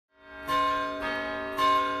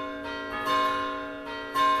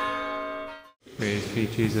Praise be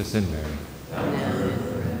Jesus and Mary.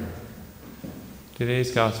 Today's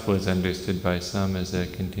Gospel is understood by some as a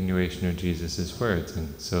continuation of Jesus' words,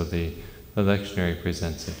 and so the lectionary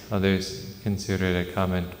presents it. Others consider it a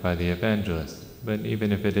comment by the evangelist, but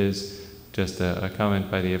even if it is just a comment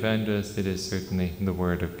by the evangelist, it is certainly the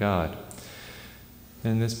Word of God.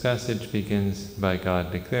 And this passage begins by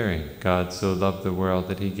God declaring, God so loved the world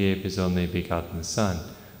that he gave his only begotten Son,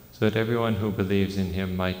 so that everyone who believes in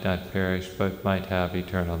him might not perish but might have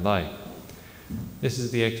eternal life. This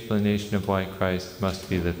is the explanation of why Christ must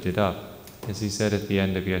be lifted up, as he said at the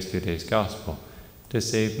end of yesterday's Gospel, to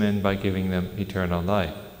save men by giving them eternal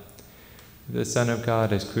life. If the Son of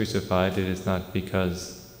God is crucified, it is not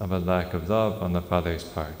because of a lack of love on the Father's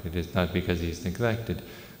part. It is not because he is neglected,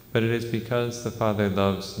 but it is because the Father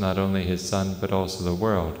loves not only his Son, but also the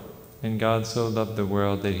world. And God so loved the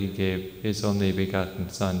world that he gave his only begotten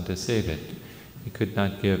Son to save it. He could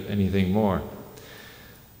not give anything more.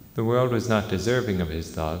 The world was not deserving of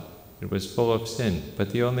his love. It was full of sin, but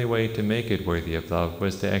the only way to make it worthy of love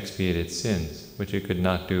was to expiate its sins, which it could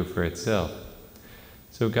not do for itself.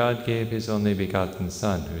 So God gave his only begotten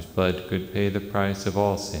Son, whose blood could pay the price of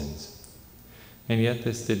all sins. And yet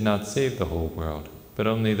this did not save the whole world, but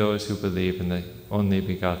only those who believe in the only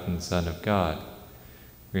begotten Son of God.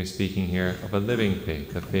 We are speaking here of a living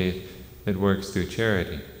faith, a faith that works through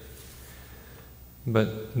charity.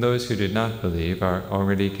 But those who did not believe are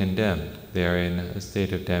already condemned. They are in a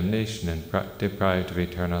state of damnation and deprived of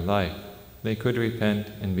eternal life. They could repent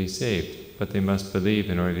and be saved, but they must believe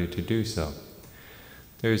in order to do so.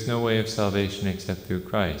 There is no way of salvation except through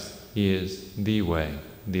Christ. He is the way,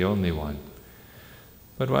 the only one.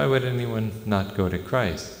 But why would anyone not go to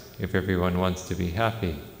Christ if everyone wants to be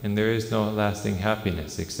happy, and there is no lasting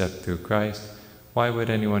happiness except through Christ? Why would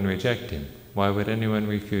anyone reject him? Why would anyone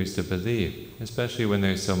refuse to believe, especially when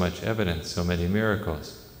there's so much evidence, so many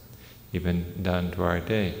miracles, even down to our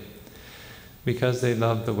day? Because they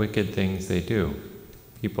love the wicked things they do.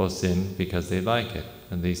 People sin because they like it,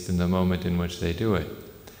 at least in the moment in which they do it.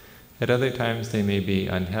 At other times they may be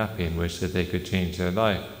unhappy and wish that they could change their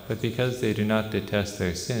life, but because they do not detest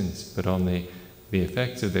their sins, but only the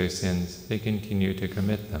effects of their sins, they continue to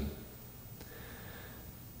commit them.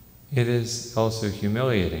 It is also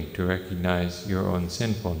humiliating to recognize your own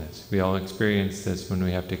sinfulness. We all experience this when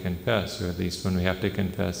we have to confess, or at least when we have to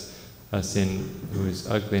confess a sin whose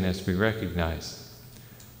ugliness we recognize.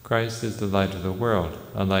 Christ is the light of the world,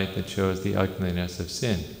 a light that shows the ugliness of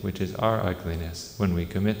sin, which is our ugliness when we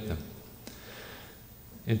commit them.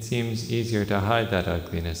 It seems easier to hide that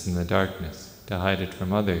ugliness in the darkness, to hide it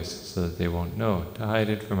from others so that they won't know, to hide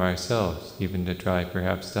it from ourselves, even to try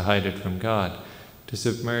perhaps to hide it from God, to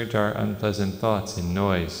submerge our unpleasant thoughts in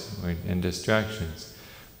noise and distractions.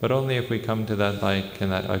 But only if we come to that light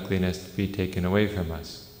can that ugliness be taken away from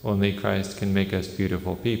us. Only Christ can make us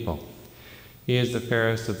beautiful people. He is the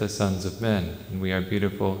fairest of the sons of men, and we are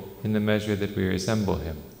beautiful in the measure that we resemble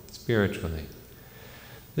him, spiritually.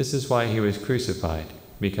 This is why he was crucified,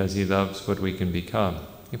 because he loves what we can become,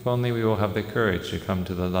 if only we will have the courage to come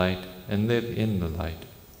to the light and live in the light.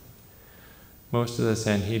 Most of the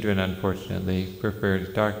Sanhedrin, unfortunately,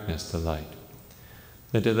 preferred darkness to light.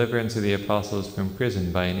 The deliverance of the apostles from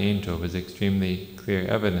prison by an angel was extremely clear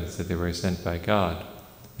evidence that they were sent by God,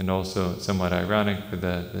 and also somewhat ironic for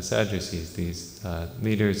the Sadducees, these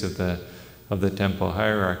leaders of the temple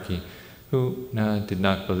hierarchy, who did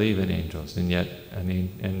not believe in angels, and yet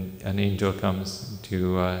an angel comes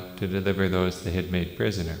to deliver those they had made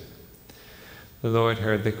prisoner. The Lord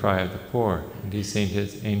heard the cry of the poor, and he sent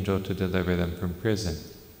his angel to deliver them from prison.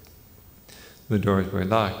 The doors were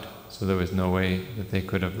locked, so there was no way that they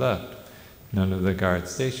could have left. None of the guards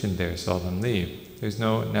stationed there saw them leave. There's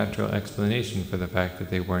no natural explanation for the fact that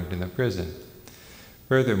they weren't in the prison.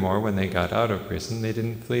 Furthermore, when they got out of prison, they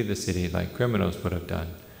didn't flee the city like criminals would have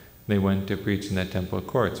done. They went to preach in the temple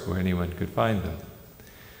courts where anyone could find them.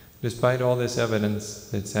 Despite all this evidence,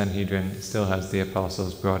 the Sanhedrin still has the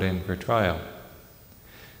apostles brought in for trial.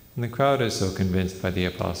 And the crowd is so convinced by the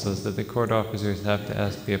apostles that the court officers have to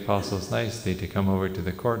ask the apostles nicely to come over to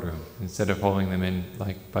the courtroom, instead of hauling them in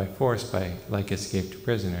by force like escaped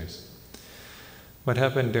prisoners. What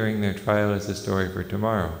happened during their trial is a story for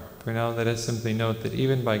tomorrow. For now, let us simply note that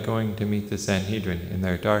even by going to meet the Sanhedrin in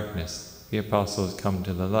their darkness, the apostles come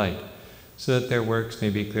to the light, so that their works may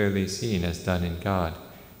be clearly seen as done in God,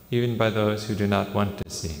 even by those who do not want to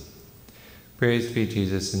see. Praise be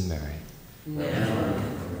Jesus and Mary.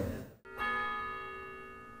 Amen.